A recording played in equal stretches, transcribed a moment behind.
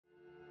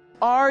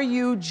Are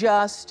you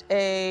just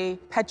a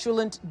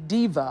petulant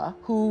diva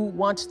who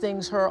wants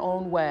things her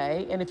own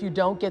way, and if you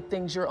don't get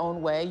things your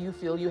own way, you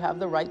feel you have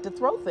the right to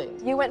throw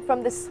things? You went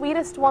from the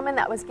sweetest woman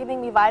that was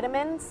giving me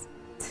vitamins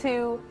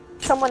to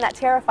someone that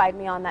terrified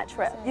me on that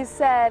trip. You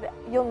said,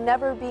 you'll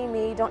never be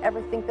me, don't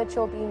ever think that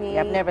you'll be me.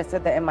 I've never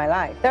said that in my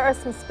life. There are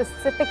some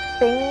specific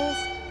things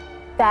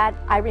that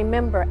I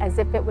remember as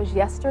if it was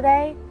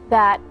yesterday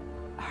that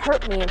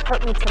hurt me and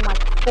hurt me to my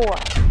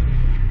core.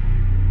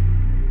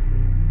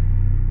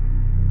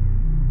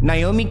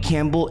 Naomi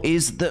Campbell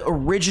is the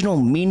original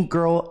mean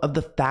girl of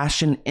the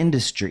fashion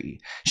industry.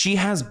 She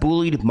has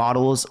bullied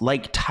models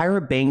like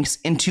Tyra Banks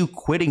into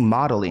quitting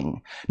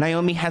modeling.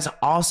 Naomi has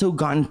also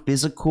gotten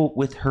physical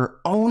with her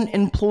own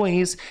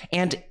employees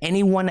and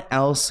anyone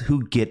else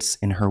who gets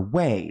in her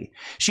way.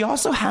 She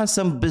also has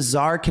some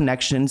bizarre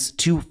connections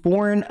to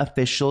foreign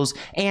officials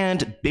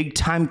and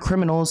big-time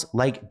criminals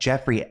like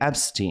Jeffrey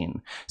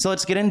Epstein. So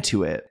let's get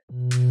into it.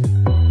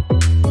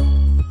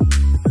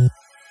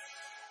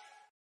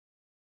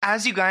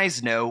 As you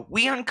guys know,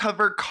 we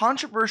uncover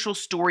controversial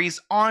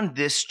stories on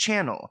this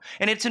channel,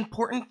 and it's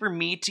important for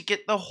me to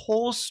get the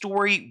whole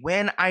story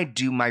when I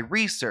do my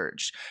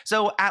research.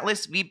 So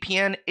Atlas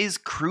VPN is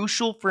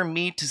crucial for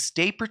me to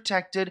stay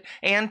protected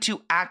and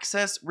to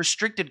access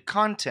restricted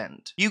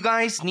content. You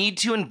guys need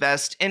to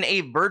invest in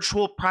a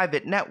virtual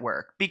private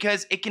network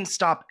because it can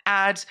stop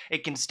ads,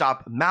 it can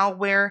stop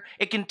malware,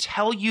 it can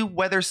tell you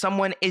whether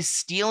someone is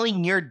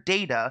stealing your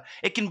data,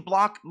 it can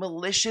block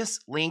malicious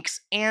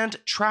links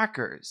and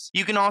trackers.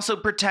 You can also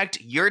protect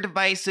your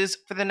devices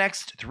for the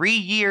next 3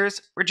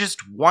 years for just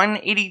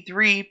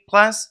 $183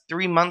 plus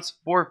 3 months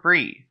for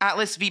free.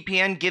 Atlas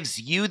VPN gives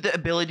you the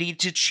ability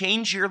to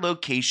change your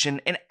location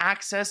and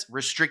access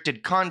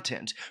restricted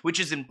content, which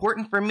is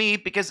important for me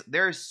because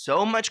there's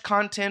so much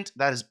content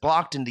that is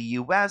blocked in the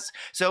US,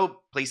 so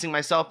placing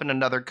myself in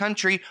another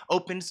country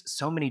opens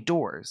so many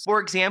doors. For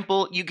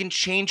example, you can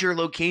change your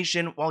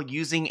location while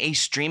using a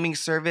streaming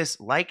service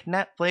like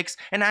Netflix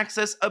and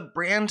access a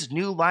brand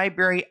new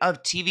library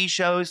of TV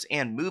shows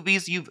and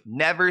movies you've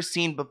never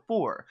seen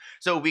before.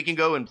 So we can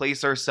go and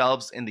place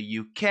ourselves in the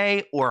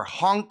UK or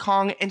Hong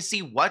Kong and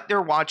see what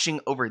they're watching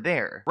over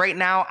there. Right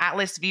now,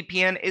 Atlas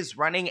VPN is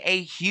running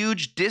a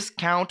huge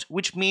discount,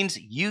 which means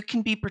you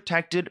can be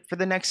protected for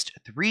the next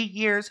 3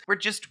 years for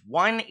just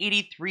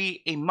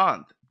 $183 a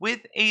month,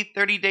 with a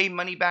 30-day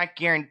money-back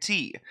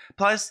guarantee.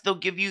 Plus, they'll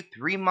give you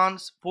 3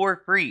 months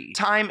for free.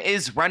 Time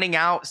is running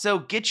out, so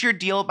get your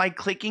deal by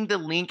clicking the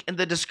link in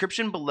the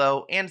description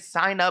below and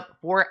sign up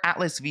for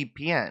Atlas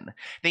VPN.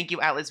 Thank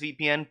you, Atlas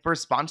VPN, for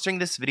sponsoring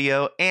this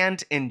video,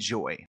 and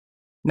enjoy.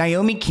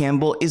 Naomi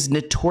Campbell is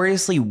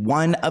notoriously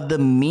one of the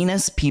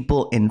meanest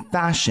people in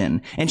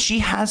fashion, and she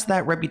has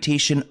that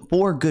reputation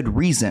for good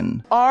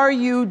reason. Are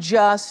you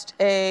just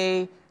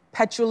a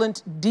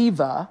petulant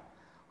diva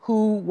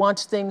who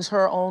wants things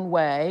her own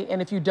way,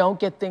 and if you don't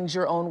get things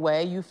your own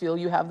way, you feel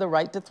you have the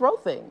right to throw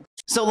things?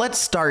 So let's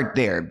start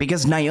there,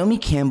 because Naomi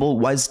Campbell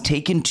was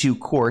taken to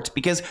court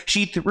because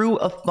she threw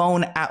a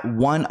phone at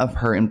one of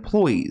her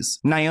employees.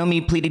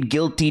 Naomi pleaded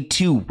guilty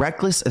to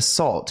reckless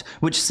assault,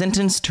 which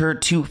sentenced her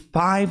to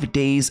 5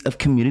 days of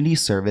community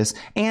service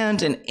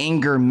and an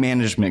anger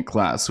management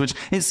class, which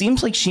it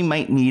seems like she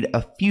might need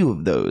a few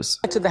of those.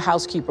 To the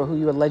housekeeper who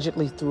you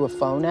allegedly threw a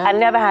phone at? I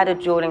never had a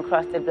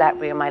jewel-encrusted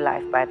BlackBerry in my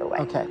life, by the way.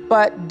 Okay,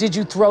 but did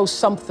you throw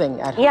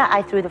something at her? Yeah,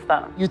 I threw the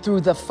phone. You threw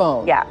the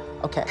phone? Yeah.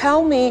 Okay.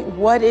 Tell me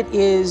what it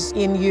is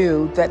in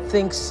you that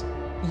thinks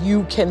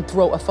you can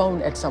throw a phone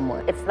at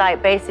someone. It's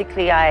like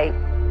basically I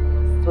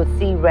would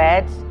see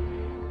red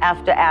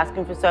after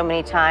asking for so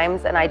many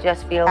times, and I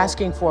just feel...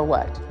 Asking for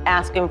what?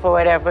 Asking for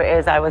whatever it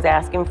is I was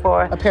asking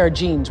for. A pair of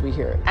jeans, we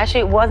hear. Actually,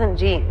 it wasn't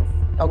jeans.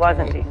 It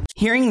wasn't jeans.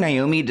 Hearing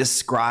Naomi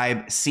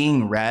describe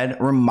seeing red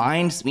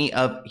reminds me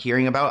of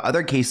hearing about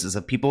other cases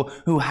of people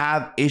who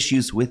have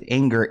issues with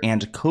anger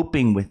and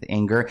coping with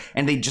anger,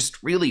 and they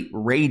just really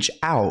rage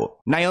out.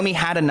 Naomi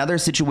had another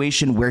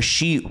situation where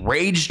she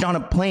raged on a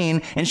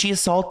plane and she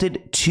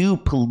assaulted 2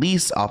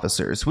 police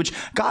officers, which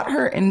got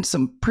her in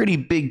some pretty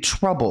big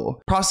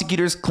trouble.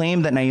 Prosecutors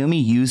claim that Naomi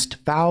used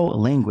foul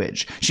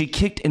language. She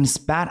kicked and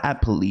spat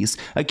at police,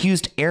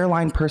 accused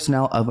airline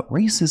personnel of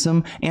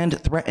racism,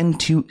 and threatened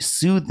to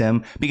sue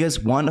them because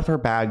one of her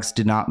bags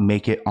did not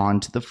make it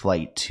onto the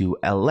flight to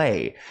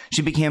LA.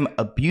 She became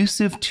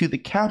abusive to the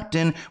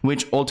captain,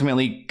 which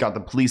ultimately got the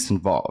police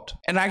involved.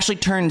 It actually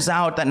turns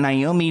out that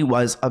Naomi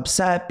was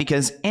upset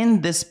because in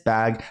this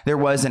bag there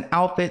was an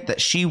outfit that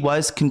she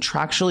was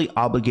contractually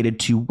obligated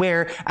to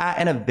wear at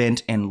an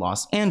event in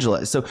Los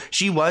Angeles. So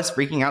she was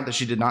freaking out that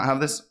she did not have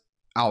this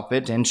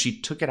outfit, and she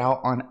took it out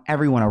on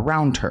everyone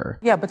around her.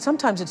 Yeah, but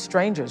sometimes it's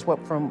strangers.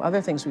 What from other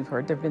things we've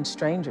heard, there have been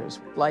strangers.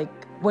 Like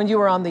when you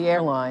were on the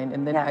airline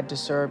and then had to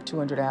serve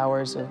 200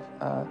 hours of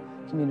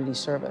community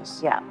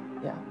service. Yeah.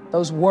 Yeah.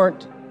 Those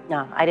weren't...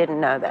 No, I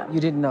didn't know them. You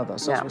didn't know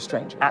those? Those No, were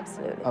strangers?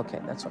 absolutely. Okay,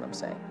 that's what I'm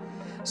saying.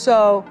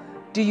 So,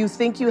 do you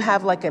think you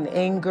have like an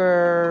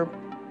anger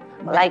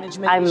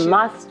management I issue?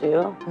 must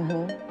do.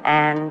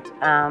 And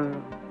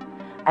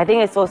I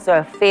think it's also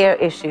a fear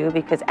issue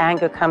because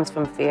anger comes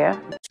from fear.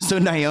 So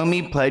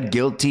Naomi pled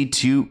guilty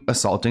to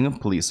assaulting a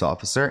police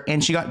officer,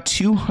 and she got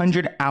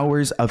 200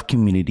 hours of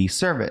community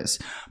service.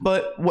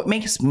 But what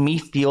makes me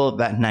feel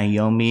that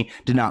Naomi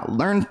did not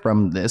learn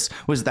from this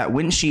was that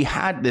when she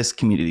had this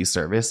community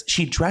service,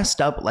 she dressed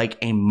up like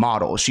a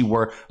model. She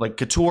wore like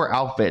couture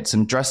outfits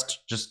and dressed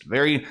just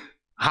very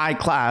high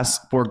class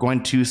for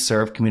going to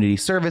serve community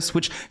service,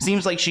 which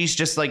seems like she's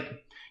just like,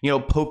 you know,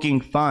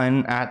 poking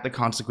fun at the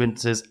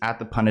consequences, at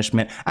the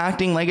punishment,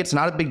 acting like it's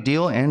not a big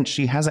deal, and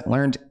she hasn't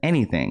learned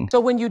anything.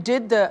 So when you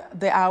did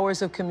the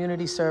hours of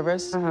community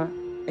service,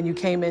 and you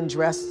came in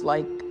dressed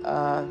like,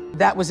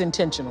 that was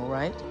intentional,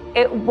 right?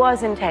 It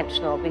was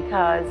intentional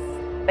because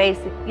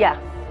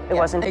it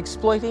wasn't.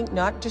 Exploiting,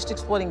 not just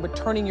exploiting, but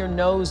turning your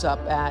nose up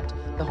at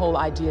the whole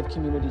idea of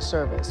community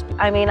service.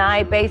 I mean,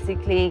 I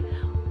basically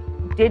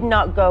did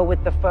not go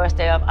with the first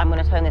day of, I'm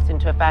going to turn this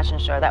into a fashion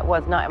show. That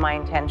was not my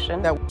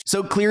intention.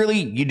 So clearly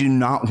you do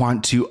not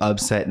want to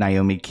upset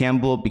Naomi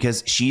Campbell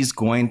because she's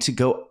going to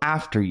go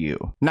after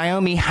you.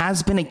 Naomi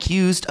has been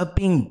accused of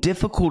being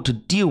difficult to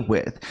deal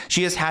with.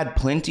 She has had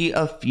plenty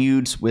of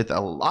feuds with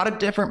a lot of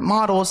different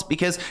models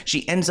because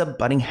she ends up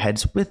butting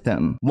heads with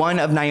them. One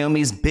of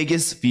Naomi's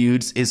biggest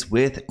feuds is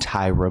with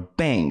Tyra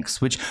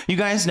Banks, which you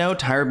guys know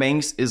Tyra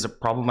Banks is a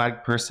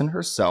problematic person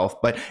herself,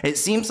 but it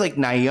seems like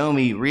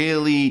Naomi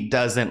really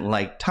doesn't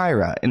like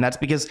Tyra, and that's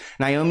because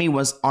Naomi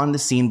was on the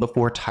scene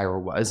before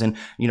Tyra was, and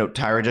you know,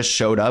 Tyra just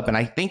showed up, and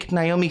I think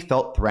Naomi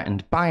felt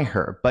threatened by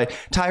her, but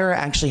Tyra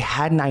actually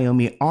had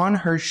Naomi on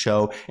her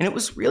show, and it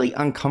was really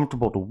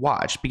uncomfortable to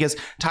watch because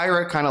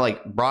Tyra kind of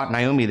like brought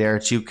Naomi there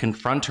to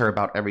confront her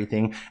about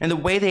everything, and the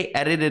way they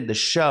edited the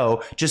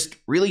show just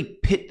really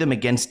pit them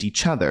against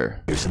each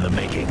other. Here's in the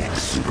making,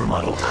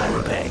 supermodel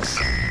Tyra Banks,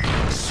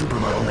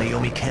 supermodel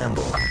Naomi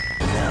Campbell,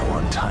 now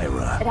on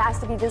Tyra. It has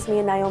to be just me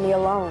and Naomi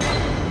alone.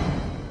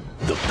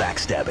 The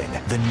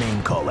backstabbing, the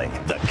name-calling,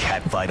 the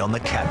catfight on the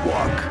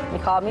catwalk. You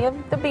called me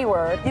the B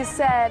word. You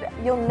said,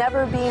 you'll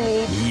never be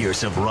me.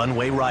 Years of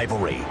runway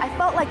rivalry. I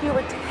felt like you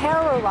were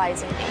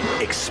terrorizing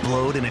me.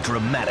 Explode in a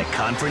dramatic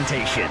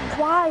confrontation.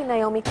 Why,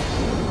 Naomi?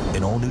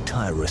 An all-new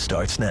Tyra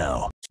starts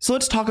now. So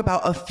let's talk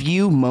about a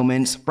few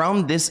moments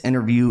from this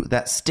interview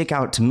that stick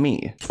out to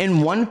me.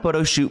 In one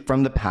photo shoot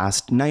from the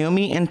past,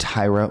 Naomi and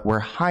Tyra were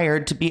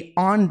hired to be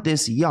on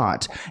this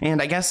yacht. And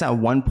I guess at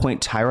one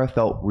point Tyra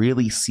felt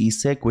really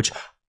seasick, which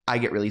I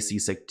get really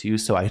seasick too,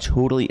 so I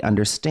totally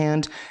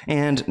understand.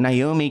 And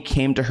Naomi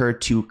came to her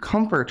to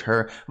comfort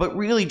her, but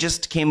really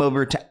just came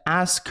over to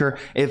ask her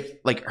if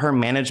like her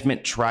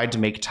management tried to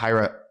make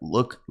Tyra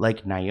look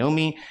like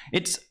Naomi.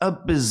 It's a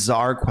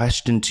bizarre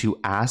question to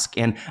ask,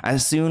 and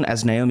as soon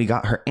as Naomi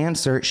got her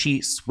answer,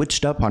 she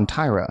switched up on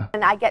Tyra.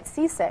 And I get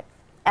seasick.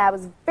 I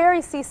was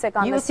very seasick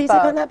on this boat. You were seasick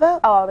on that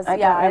boat? Oh, I was,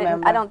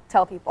 I don't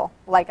tell people.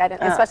 Like, I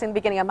didn't, especially in the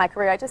beginning of my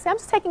career. I just say, I'm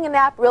just taking a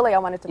nap. Really, I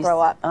wanted to throw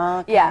up.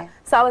 Okay. Yeah.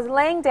 So I was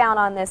laying down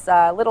on this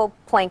little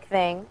plank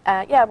thing.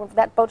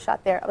 That boat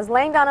shot there. I was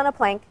laying down on a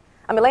plank.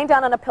 Laying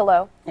down on a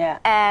pillow. Yeah.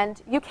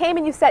 And you came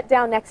and you sat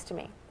down next to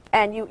me.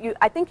 And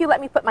I think you let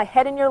me put my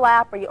head in your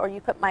lap, or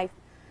you put my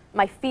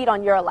feet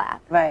on your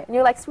lap. Right. And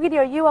you're like, sweetie,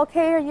 are you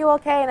okay? Are you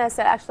okay? And I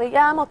said, actually,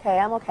 yeah, I'm okay.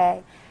 I'm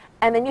okay.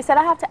 And then you said,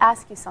 I have to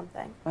ask you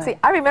something. Right. See,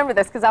 I remember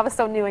this because I was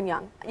so new and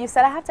young. You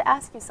said, I have to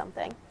ask you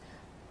something.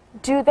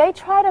 Do they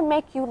try to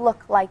make you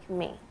look like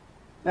me?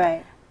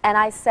 Right. And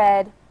I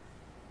said,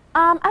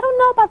 I don't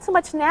know about so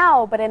much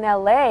now, but in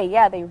LA,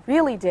 yeah, they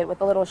really did with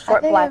the little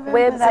short black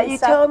whips that. and You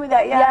stuff. told me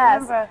that, yeah, yes. I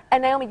remember.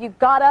 And Naomi, you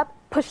got up,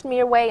 pushed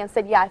me away, and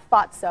said, yeah, I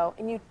thought so.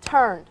 And you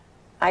turned.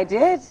 I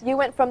did. You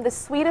went from the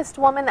sweetest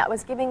woman that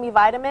was giving me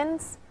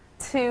vitamins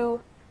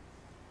to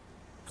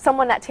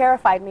someone that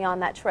terrified me on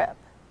that trip.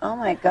 Oh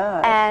my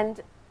God.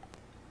 And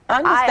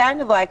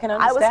understandable, I can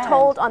understand. I was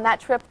told on that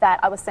trip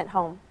that I was sent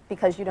home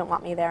because you didn't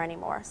want me there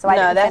anymore. So I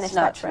didn't finish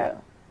that trip.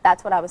 True.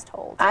 That's what I was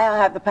told. I don't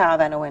have the power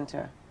of Anna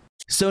Winter.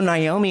 So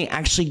Naomi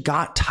actually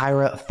got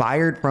Tyra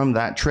fired from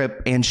that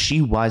trip, and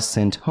she was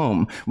sent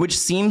home, which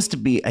seems to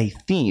be a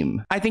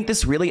theme. I think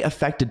this really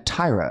affected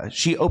Tyra.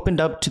 She opened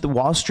up to the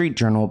Wall Street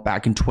Journal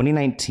back in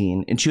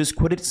 2019, and she was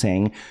quoted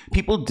saying,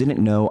 "People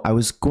didn't know I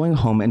was going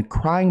home and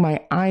crying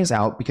my eyes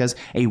out because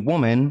a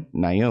woman,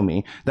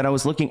 Naomi, that I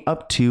was looking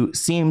up to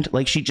seemed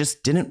like she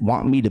just didn't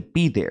want me to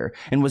be there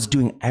and was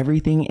doing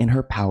everything in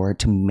her power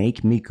to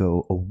make me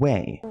go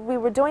away." We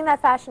were doing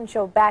that fashion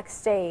show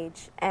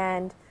backstage,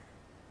 and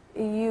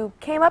you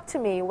came up to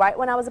me right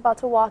when I was about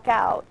to walk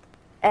out,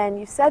 and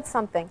you said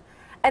something.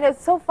 And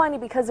it's so funny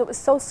because it was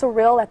so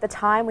surreal at the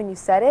time when you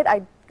said it.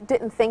 I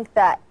didn't think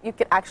that you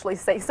could actually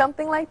say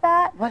something like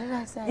that. What did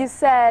I say? You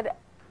said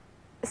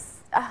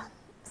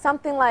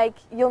something like,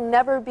 "You'll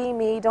never be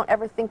me, don't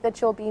ever think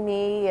that you'll be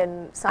me,"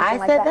 and something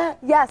like that. I said that?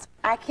 Yes.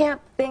 I can't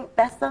think,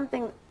 that's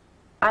something,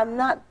 I'm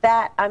not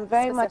that, I'm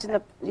very much in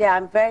the,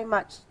 I'm very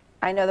much,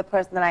 I know the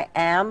person that I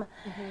am,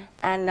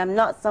 and I'm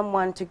not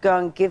someone to go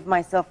and give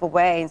myself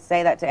away and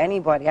say that to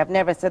anybody. I've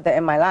never said that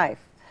in my life.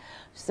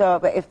 So,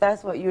 but if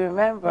that's what you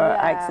remember,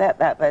 I accept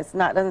that, but it's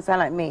not, doesn't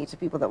sound like me to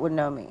people that would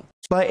know me.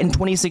 But in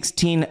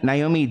 2016,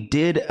 Naomi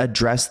did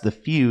address the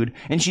feud,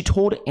 and she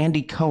told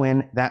Andy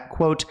Cohen that,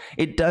 quote,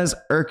 "It does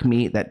irk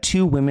me that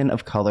two women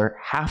of color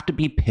have to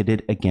be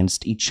pitted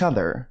against each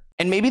other."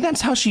 And maybe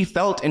that's how she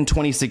felt in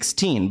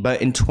 2016,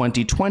 but in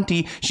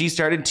 2020, she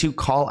started to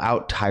call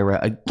out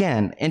Tyra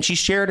again, and she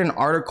shared an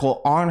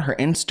article on her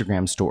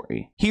Instagram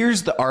story.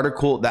 Here's the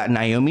article that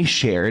Naomi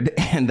shared,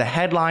 and the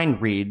headline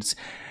reads,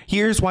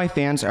 "Here's why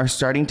fans are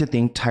starting to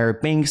think Tyra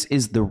Banks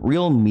is the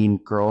real mean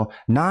girl,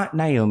 not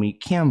Naomi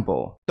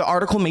Campbell." The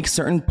article makes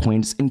certain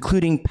points,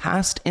 including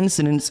past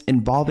incidents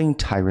involving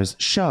Tyra's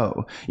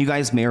show. You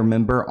guys may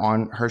remember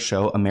on her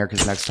show,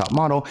 America's Next Top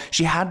Model,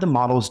 she had the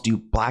models do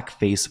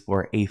blackface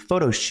for a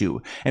photo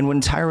shoot. And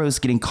when Tyra was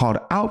getting called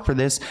out for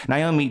this,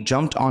 Naomi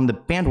jumped on the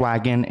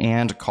bandwagon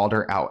and called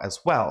her out as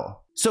well.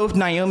 So if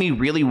Naomi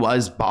really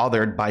was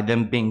bothered by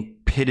them being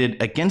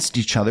pitted against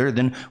each other,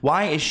 then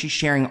why is she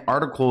sharing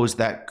articles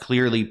that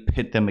clearly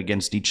pit them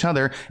against each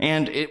other?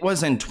 And it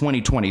was in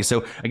 2020.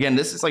 So again,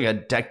 this is like a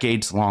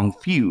decades-long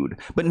feud.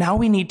 But now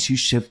we need to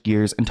shift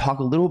gears and talk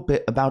a little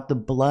bit about the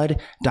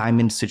blood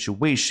diamond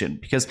situation,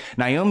 because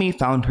Naomi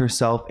found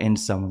herself in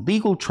some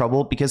legal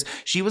trouble because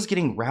she was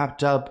getting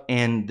wrapped up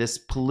in this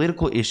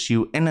political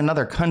issue in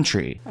another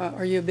country.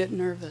 Are you a bit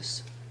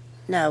nervous?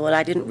 No, well,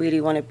 I didn't really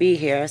want to be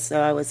here,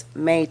 so I was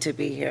made to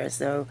be here.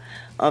 So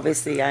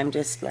obviously I'm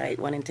just like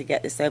wanting to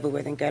get this over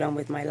with and get on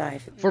with my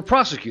life. For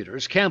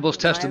prosecutors, Campbell's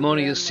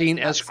testimony is seen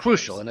as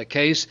crucial in a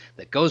case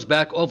that goes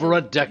back over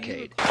a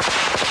decade,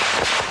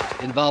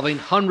 involving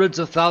hundreds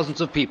of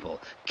thousands of people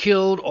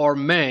killed or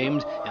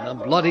maimed in a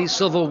bloody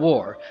civil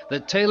war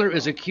that Taylor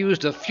is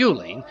accused of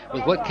fueling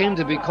with what came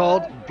to be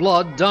called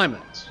blood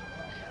diamonds.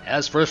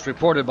 As first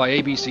reported by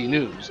ABC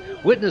News,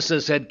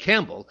 witnesses said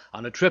Campbell,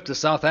 on a trip to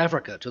South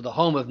Africa to the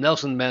home of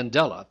Nelson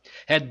Mandela,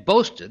 had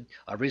boasted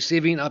of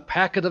receiving a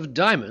packet of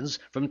diamonds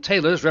from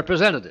Taylor's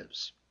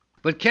representatives.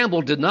 But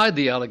Campbell denied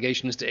the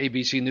allegations to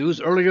ABC News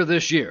earlier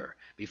this year,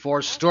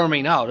 before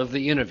storming out of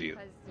the interview.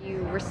 You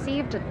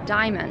received a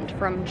diamond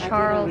from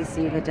Charles. I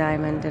didn't receive a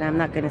diamond, and I'm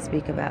not going to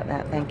speak about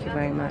that. Thank you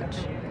very much.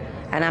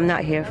 And I'm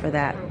not here for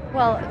that.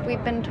 Well,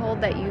 we've been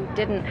told that you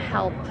didn't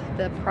help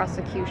the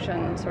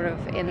prosecution sort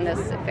of in this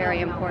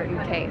very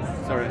important case.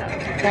 Sorry.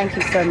 Thank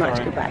you so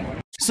much. Goodbye.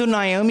 So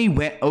Naomi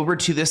went over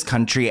to this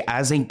country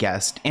as a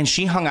guest, and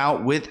she hung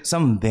out with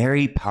some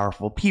very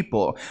powerful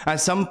people.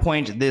 At some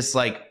point, this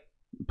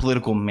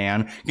political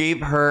man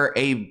gave her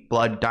a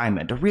blood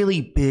diamond, a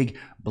really big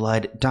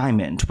blood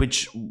diamond,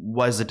 which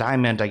was a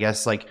diamond, I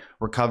guess,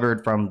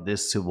 recovered from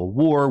this civil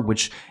war,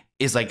 which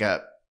is like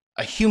a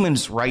human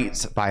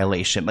rights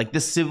violation. Like,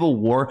 this civil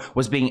war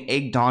was being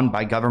egged on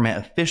by government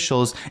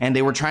officials, and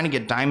they were trying to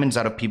get diamonds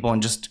out of people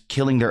and just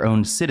killing their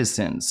own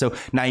citizens. So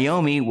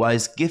Naomi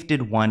was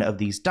gifted one of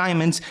these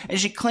diamonds, and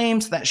she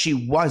claims that she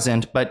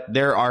wasn't, but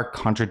there are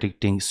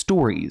contradicting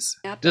stories.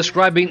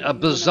 Describing a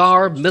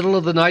bizarre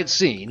middle-of-the-night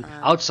scene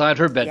outside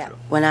her bedroom.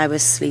 Yeah. When I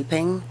was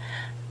sleeping,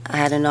 I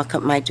had a knock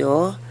at my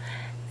door,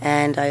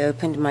 and I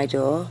opened my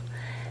door,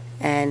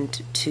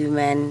 and two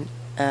men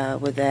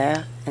were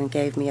there and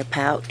gave me a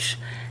pouch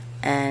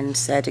and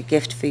said, "A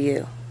gift for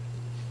you."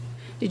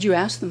 Did you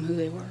ask them who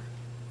they were?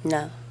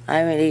 No,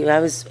 I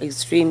was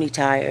extremely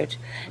tired.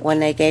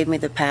 When they gave me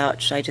the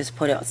pouch, I just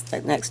put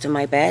it next to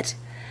my bed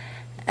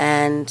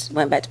and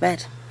went back to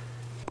bed.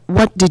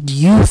 What did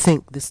you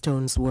think the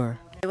stones were?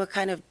 They were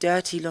kind of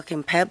dirty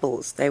looking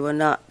pebbles. They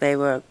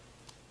were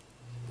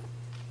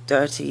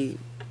dirty,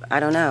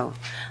 I don't know.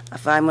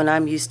 When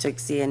I'm used to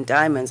seeing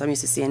diamonds, I'm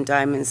used to seeing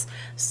diamonds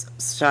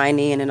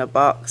shiny and in a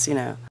box, you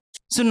know.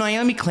 So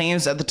Naomi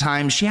claims at the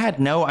time she had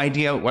no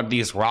idea what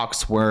these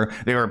rocks were.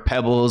 They were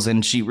pebbles,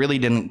 and she really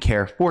didn't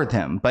care for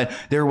them. But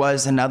there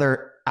was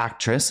another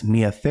actress,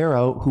 Mia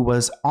Farrow, who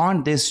was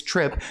on this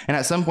trip, and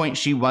at some point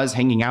she was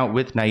hanging out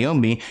with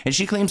Naomi, and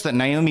she claims that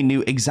Naomi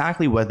knew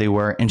exactly what they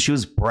were, and she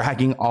was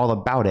bragging all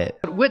about it.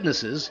 But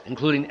witnesses,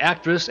 including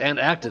actress and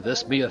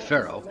activist Mia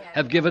Farrow,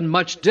 have given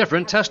much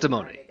different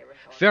testimony.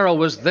 Farrow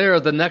was there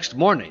the next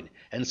morning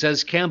and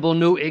says Campbell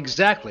knew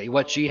exactly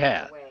what she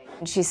had.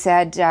 She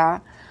said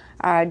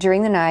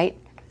during the night,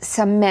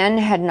 some men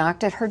had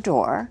knocked at her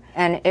door,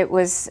 and it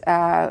was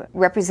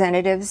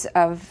representatives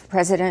of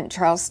President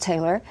Charles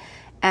Taylor,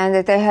 and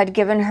that they had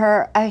given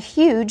her a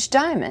huge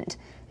diamond.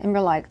 And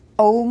we're like,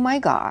 oh my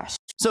gosh.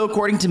 So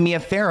according to Mia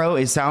Farrow,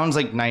 it sounds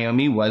like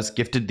Naomi was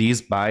gifted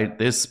these by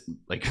this,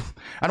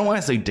 I don't want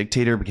to say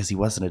dictator because he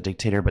wasn't a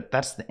dictator, but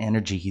that's the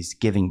energy he's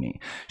giving me.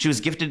 She was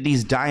gifted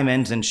these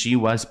diamonds, and she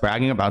was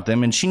bragging about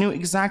them, and she knew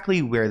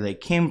exactly where they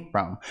came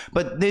from.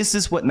 But this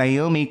is what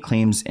Naomi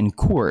claims in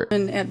court.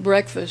 And at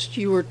breakfast,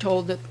 you were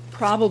told that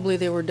probably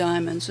they were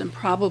diamonds and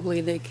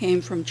probably they came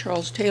from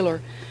Charles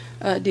Taylor.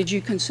 Did you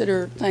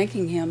consider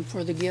thanking him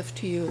for the gift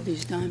to you of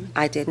these diamonds?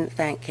 I didn't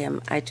thank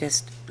him. I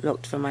just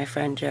looked for my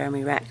friend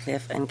Jeremy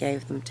Ratcliffe and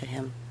gave them to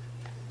him.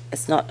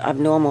 It's not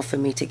abnormal for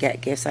me to get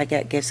gifts. I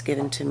get gifts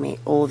given to me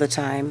all the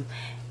time,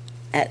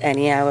 at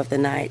any hour of the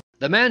night.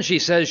 The man she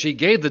says she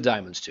gave the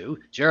diamonds to,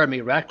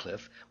 Jeremy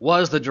Ratcliffe,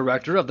 was the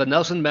director of the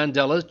Nelson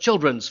Mandela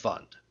Children's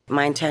Fund.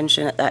 My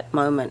intention at that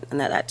moment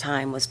and at that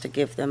time was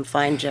to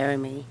find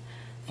Jeremy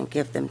and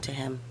give them to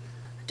him.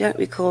 I don't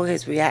recall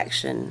his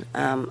reaction.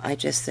 I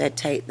just said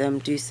take them,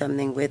 do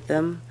something with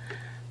them,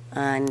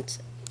 and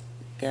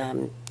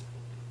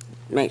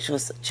make sure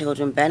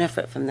children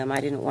benefit from them.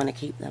 I didn't want to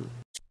keep them.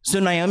 So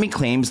Naomi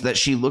claims that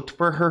she looked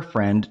for her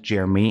friend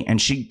Jeremy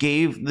and she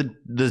gave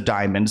the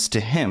diamonds to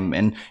him,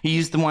 and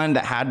he's the one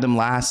that had them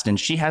last, and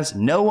she has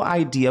no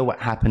idea what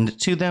happened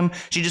to them.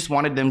 She just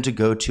wanted them to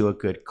go to a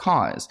good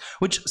cause,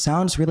 which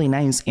sounds really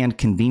nice and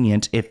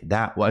convenient if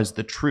that was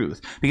the truth,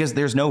 because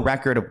there's no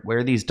record of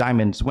where these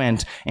diamonds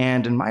went,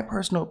 and in my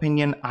personal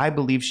opinion, I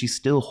believe she's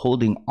still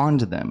holding on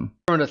to them.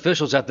 Current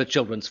officials at the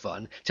Children's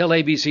Fund tell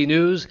ABC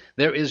News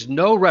there is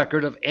no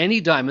record of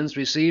any diamonds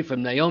received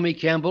from Naomi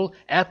Campbell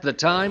at the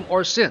time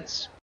or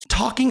since.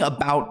 Talking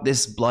about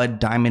this blood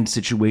diamond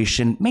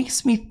situation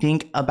makes me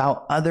think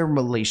about other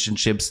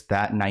relationships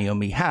that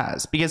Naomi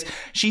has, because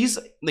she's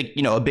like,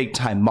 you know, a big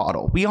time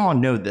model. We all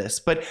know this,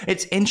 but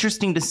it's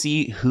interesting to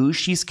see who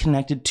she's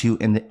connected to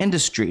in the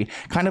industry,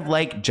 kind of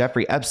like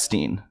Jeffrey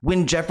Epstein.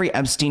 When Jeffrey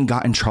Epstein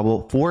got in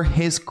trouble for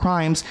his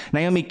crimes,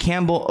 Naomi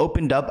Campbell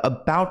opened up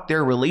about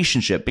their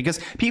relationship because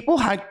people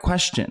had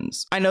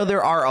questions. I know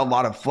there are a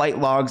lot of flight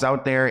logs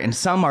out there, and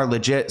some are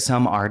legit,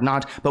 some are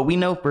not, but we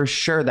know for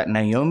sure that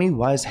Naomi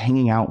was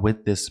hanging out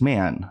with this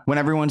man. When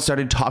everyone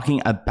started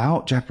talking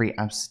about Jeffrey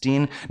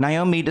Epstein,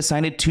 Naomi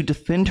decided to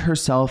defend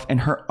herself in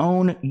her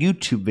own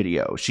YouTube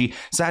video. She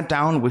sat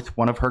down with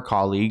one of her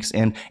colleagues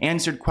and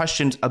answered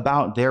questions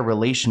about their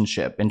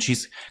relationship, and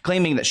she's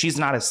claiming that she's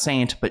not a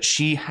saint, but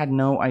she had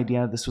no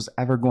idea this was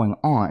ever going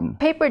on.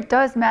 The paper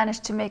does manage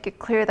to make it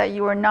clear that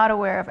you were not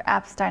aware of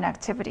Epstein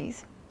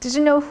activities. Did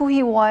you know who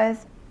he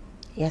was?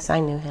 Yes, I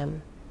knew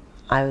him.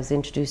 I was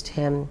introduced to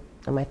him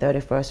on my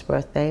 31st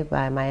birthday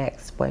by my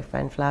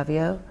ex-boyfriend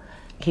Flavio.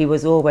 He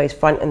was always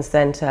front and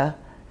center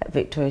at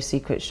Victoria's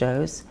Secret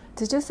shows.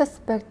 Did you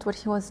suspect what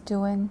he was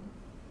doing?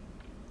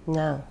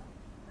 No.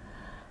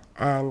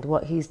 And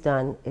what he's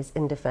done is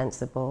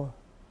indefensible.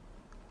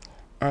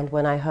 And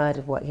when I heard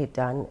of what he'd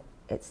done,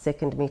 it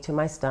sickened me to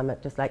my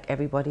stomach, just like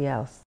everybody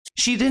else.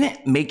 She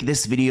didn't make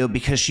this video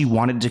because she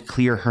wanted to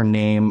clear her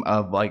name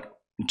of like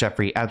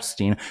Jeffrey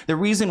Epstein. The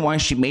reason why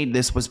she made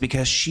this was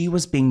because she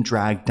was being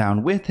dragged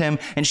down with him,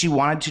 and she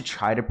wanted to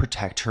try to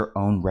protect her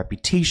own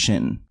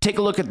reputation. Take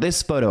a look at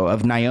this photo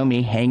of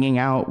Naomi hanging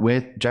out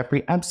with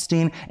Jeffrey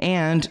Epstein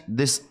and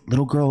this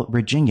little girl,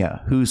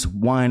 Virginia, who's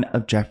one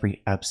of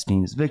Jeffrey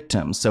Epstein's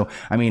victims. So,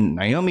 I mean,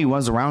 Naomi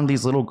was around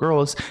these little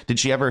girls. Did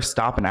she ever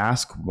stop and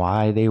ask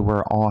why they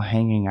were all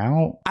hanging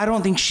out? I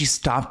don't think she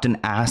stopped and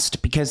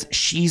asked, because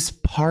she's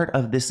part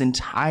of this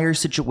entire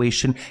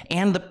situation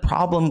and the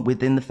problem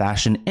within the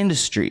fashion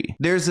industry.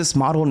 There's this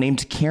model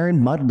named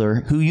Karen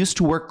Mudler who used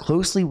to work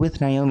closely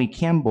with Naomi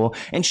Campbell,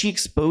 and she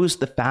exposed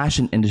the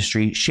fashion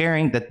industry,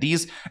 sharing that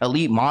these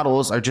elite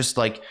models are just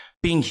like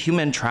being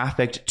human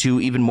trafficked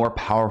to even more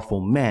powerful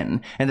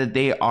men, and that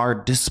they are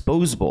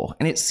disposable.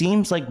 And it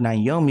seems like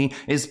Naomi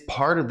is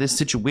part of this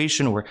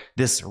situation or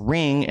this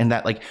ring, and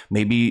that like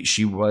maybe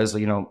she was,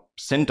 you know,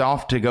 sent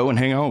off to go and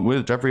hang out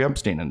with Jeffrey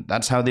Epstein, and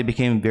that's how they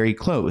became very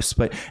close.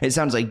 But it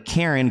sounds like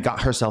Karen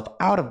got herself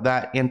out of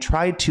that and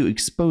tried to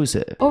expose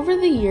it. Over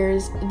the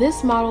years,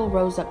 this model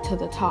rose up to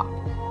the top.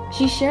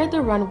 She shared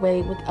the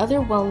runway with other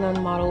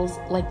well-known models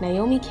like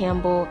Naomi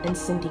Campbell and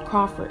Cindy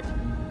Crawford.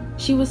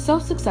 She was so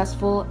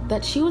successful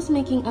that she was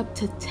making up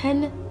to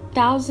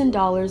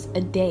 $10,000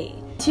 a day.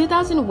 In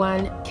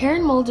 2001,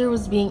 Karen Mulder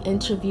was being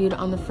interviewed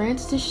on the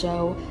Francis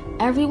show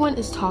Everyone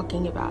is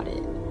Talking About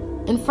It.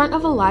 In front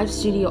of a live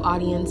studio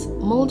audience,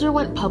 Mulder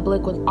went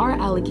public with our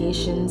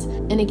allegations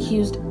and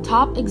accused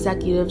top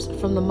executives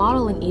from the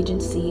modeling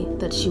agency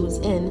that she was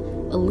in,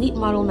 Elite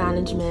Model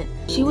Management.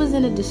 She was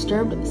in a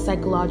disturbed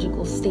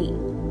psychological state.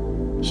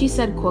 She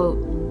said,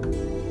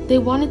 quote, "They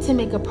wanted to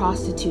make a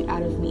prostitute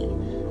out of me.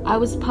 I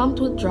was pumped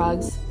with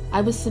drugs,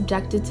 I was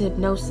subjected to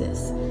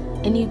hypnosis,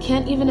 and you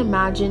can't even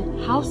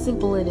imagine how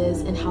simple it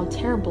is and how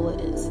terrible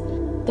it is.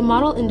 The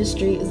model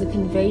industry is a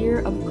conveyor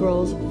of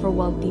girls for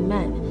wealthy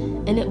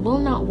men, and it will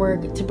not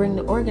work to bring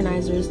the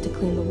organizers to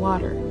clean the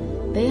water.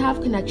 They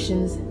have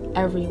connections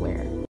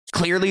everywhere."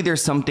 Clearly,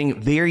 there's something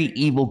very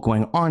evil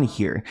going on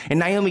here, and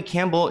Naomi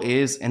Campbell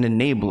is an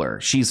enabler.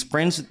 She's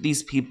friends with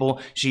these people,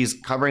 she's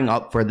covering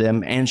up for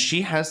them, and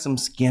she has some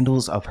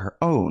scandals of her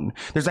own.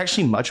 There's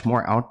actually much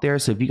more out there,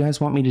 so if you guys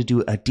want me to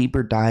do a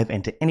deeper dive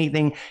into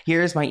anything,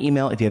 here's my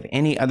email. If you have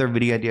any other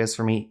video ideas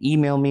for me,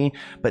 email me.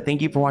 But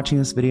thank you for watching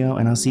this video,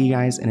 and I'll see you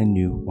guys in a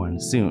new one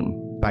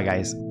soon. Bye,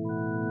 guys.